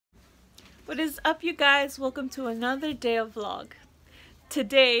What is up, you guys? Welcome to another day of vlog.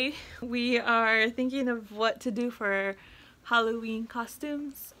 Today we are thinking of what to do for Halloween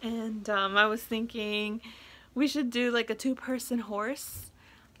costumes, and I was thinking we should do like a two-person horse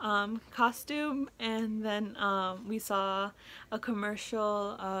costume, and then we saw a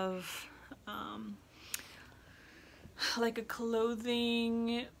commercial of like a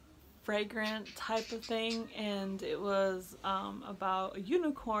clothing fragrant type of thing, and it was about a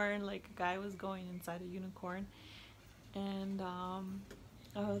unicorn. Like a guy was going inside a unicorn, and I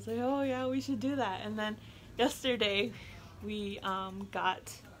was like, oh yeah, we should do that. And then yesterday we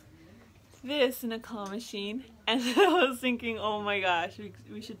got this in a claw machine, and I was thinking, oh my gosh,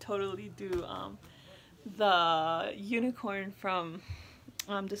 we should totally do the unicorn from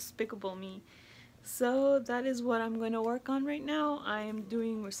Despicable Me. So that is what I'm going to work on right now. I am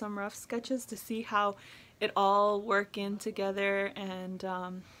doing some rough sketches to see how it all work in together, and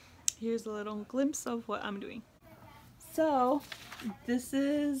here's a little glimpse of what I'm doing. So this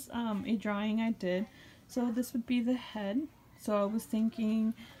is a drawing I did. So this would be the head. So I was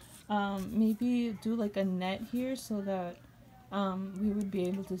thinking maybe do like a net here so that we would be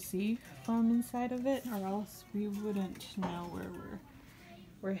able to see from inside of it, or else we wouldn't know where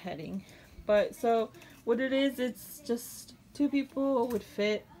we're heading. But so what it is, it's just two people would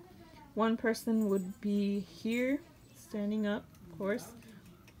fit. One person would be here, standing up, of course,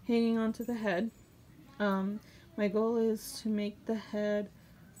 hanging onto the head. My goal is to make the head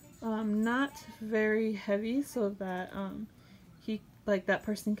not very heavy, so that that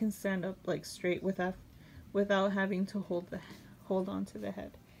person can stand up like straight without having to hold onto the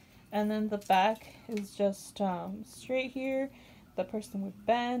head. And then the back is just straight here. The person would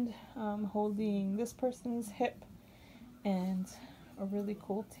bend, holding this person's hip, and a really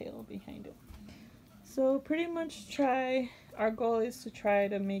cool tail behind it. So pretty much our goal is to try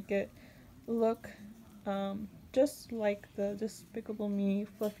to make it look just like the Despicable Me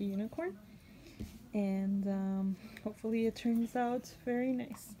fluffy unicorn, and hopefully it turns out very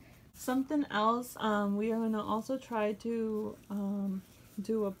nice. Something else, we are going to also try to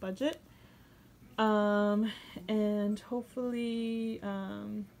do a budget. And hopefully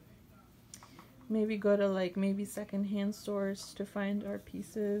maybe go to maybe secondhand stores to find our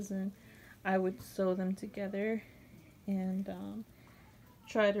pieces, and I would sew them together and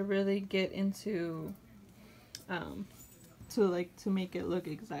try to really get into to make it look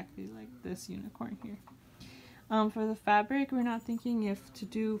exactly like this unicorn here. For the fabric, we're not thinking if to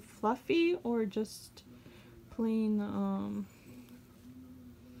do fluffy or just plain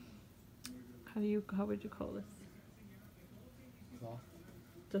how would you call this? Cloth.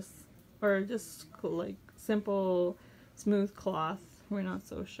 Just like simple smooth cloth. We're not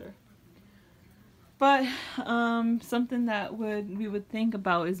so sure. But something that we would think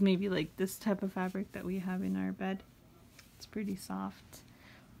about is maybe like this type of fabric that we have in our bed. It's pretty soft,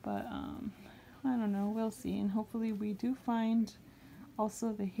 but I don't know, we'll see. And hopefully we do find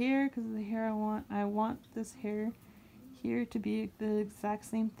also the hair, because the hair I want this hair here to be the exact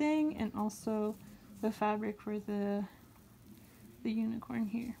same thing, and also the fabric for the unicorn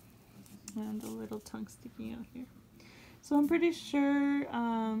here, and the little tongue sticking out here. So I'm pretty sure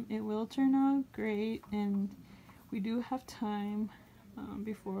it will turn out great, and we do have time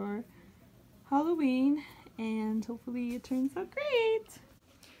before Halloween, and hopefully it turns out great.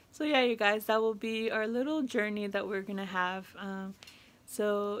 So yeah, you guys, that will be our little journey that we're gonna have.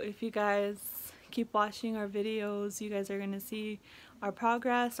 So if you guys keep watching our videos, you guys are going to see our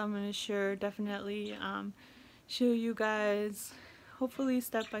progress. I'm going to definitely show you guys, hopefully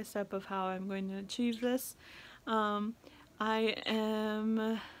step by step, of how I'm going to achieve this. I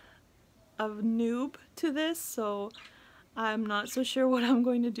am a noob to this, so I'm not so sure what I'm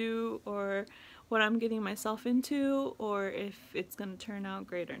going to do or what I'm getting myself into, or if it's going to turn out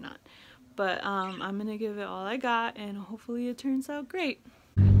great or not. But I'm going to give it all I got, and hopefully it turns out great.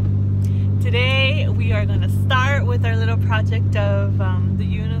 Today we are going to start with our little project of the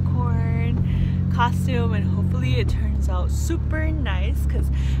unicorn costume, and hopefully it turns out super nice, because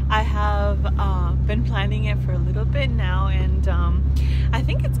I have been planning it for a little bit now, and I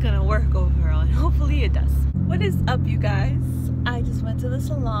think it's going to work overall, and hopefully it does. What is up, you guys? I just went to the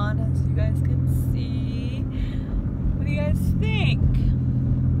salon, as you guys can see. What do you guys think?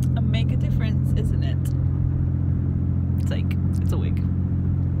 Make a difference, isn't it? It's a wig.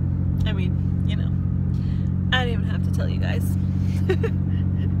 I mean, you know, I don't even have to tell you guys.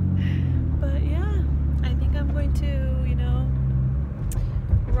 But yeah, I think I'm going to, you know,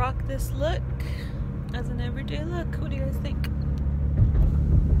 rock this look as an everyday look. What do you guys think?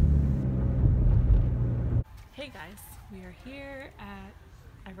 Hey guys, we are here at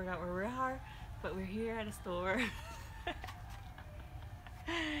I forgot where we are, but we're here at a store.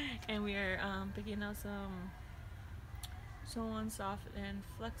 And we are picking out some sew-on soft and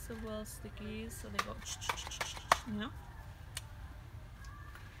flexible stickies so they go, you know?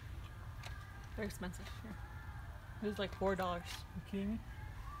 They're expensive here. It was like $4. Are you kidding me?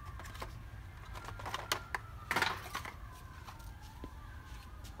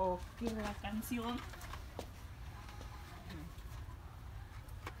 Oh, give her that fancy one.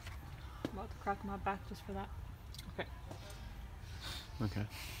 I'm about to crack my back just for that. Okay. Okay.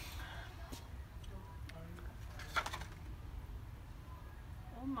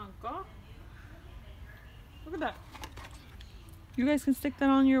 Oh my god. Look at that. You guys can stick that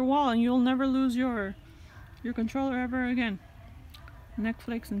on your wall and you'll never lose your controller ever again.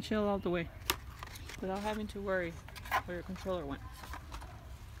 Netflix and chill all the way without having to worry where your controller went.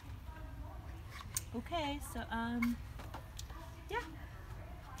 Okay, so yeah.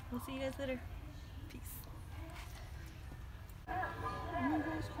 We'll see you guys later. Peace. Oh my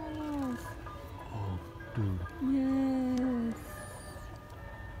gosh, Carlos. Oh, dude. Yes.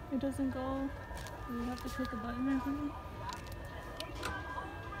 It doesn't go. You have to click a button or something.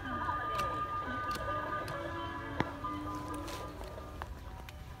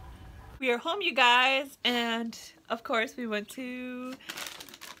 We are home, you guys, and of course we went to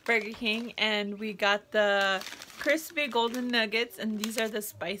Burger King and we got the crispy golden nuggets, and these are the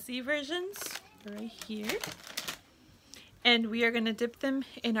spicy versions right here. And we are gonna dip them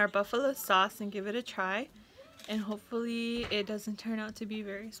in our buffalo sauce and give it a try, and hopefully it doesn't turn out to be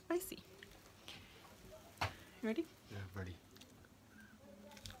very spicy. You ready? Yeah, ready.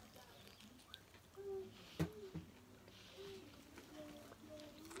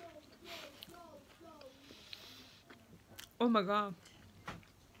 Oh my god.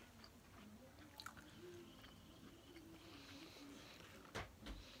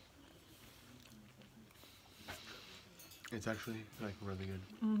 It's actually like really good,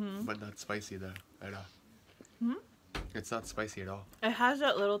 Mm-hmm. but not spicy though at all. Hmm? It's not spicy at all. It has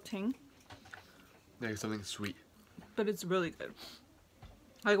that little ting, Like something sweet. but it's really good.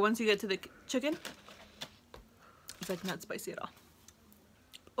 Like once you get to the chicken, it's like not spicy at all.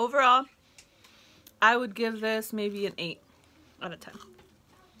 Overall, I would give this maybe an 8 out of 10.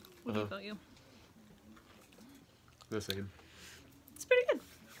 What about you? The same. It's pretty good.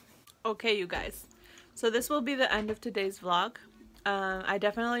 Okay, you guys. So this will be the end of today's vlog. I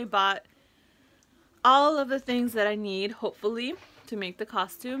definitely bought all of the things that I need, hopefully, to make the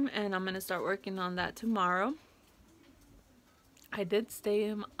costume, and I'm going to start working on that tomorrow. I did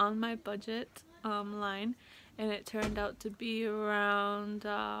stay on my budget line, and it turned out to be around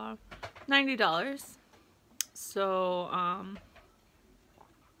 $90. So,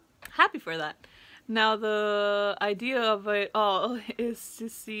 happy for that. Now the idea of it all is to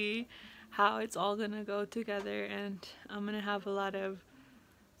see how it's all gonna go together, and I'm gonna have a lot of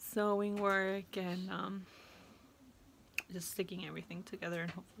sewing work and just sticking everything together,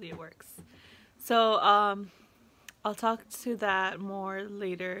 and hopefully it works. So I'll talk to that more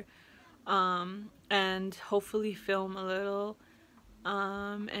later, and hopefully film a little,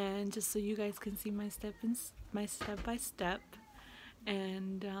 and just so you guys can see my step by step,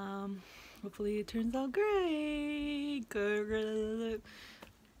 and hopefully it turns out great. Good.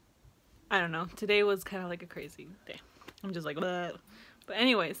 I don't know. Today was kind of like a crazy day. I'm just like, bleh. But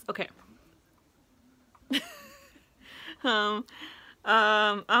anyways, okay.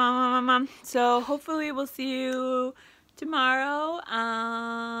 So hopefully we'll see you tomorrow.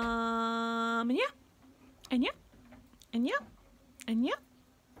 And yeah. And yeah. And yeah. And yeah.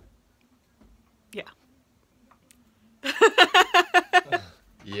 Yeah.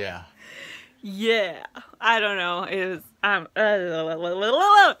 Yeah. Yeah. I don't know. It was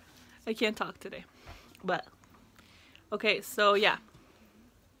I can't talk today. But okay, so yeah.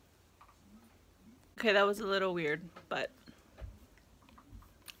 Okay, that was a little weird, but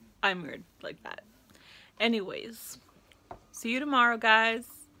I'm weird like that. Anyways, see you tomorrow, guys.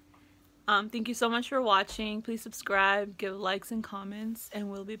 Thank you so much for watching. Please subscribe, give likes and comments, and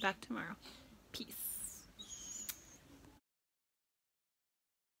we'll be back tomorrow. Peace.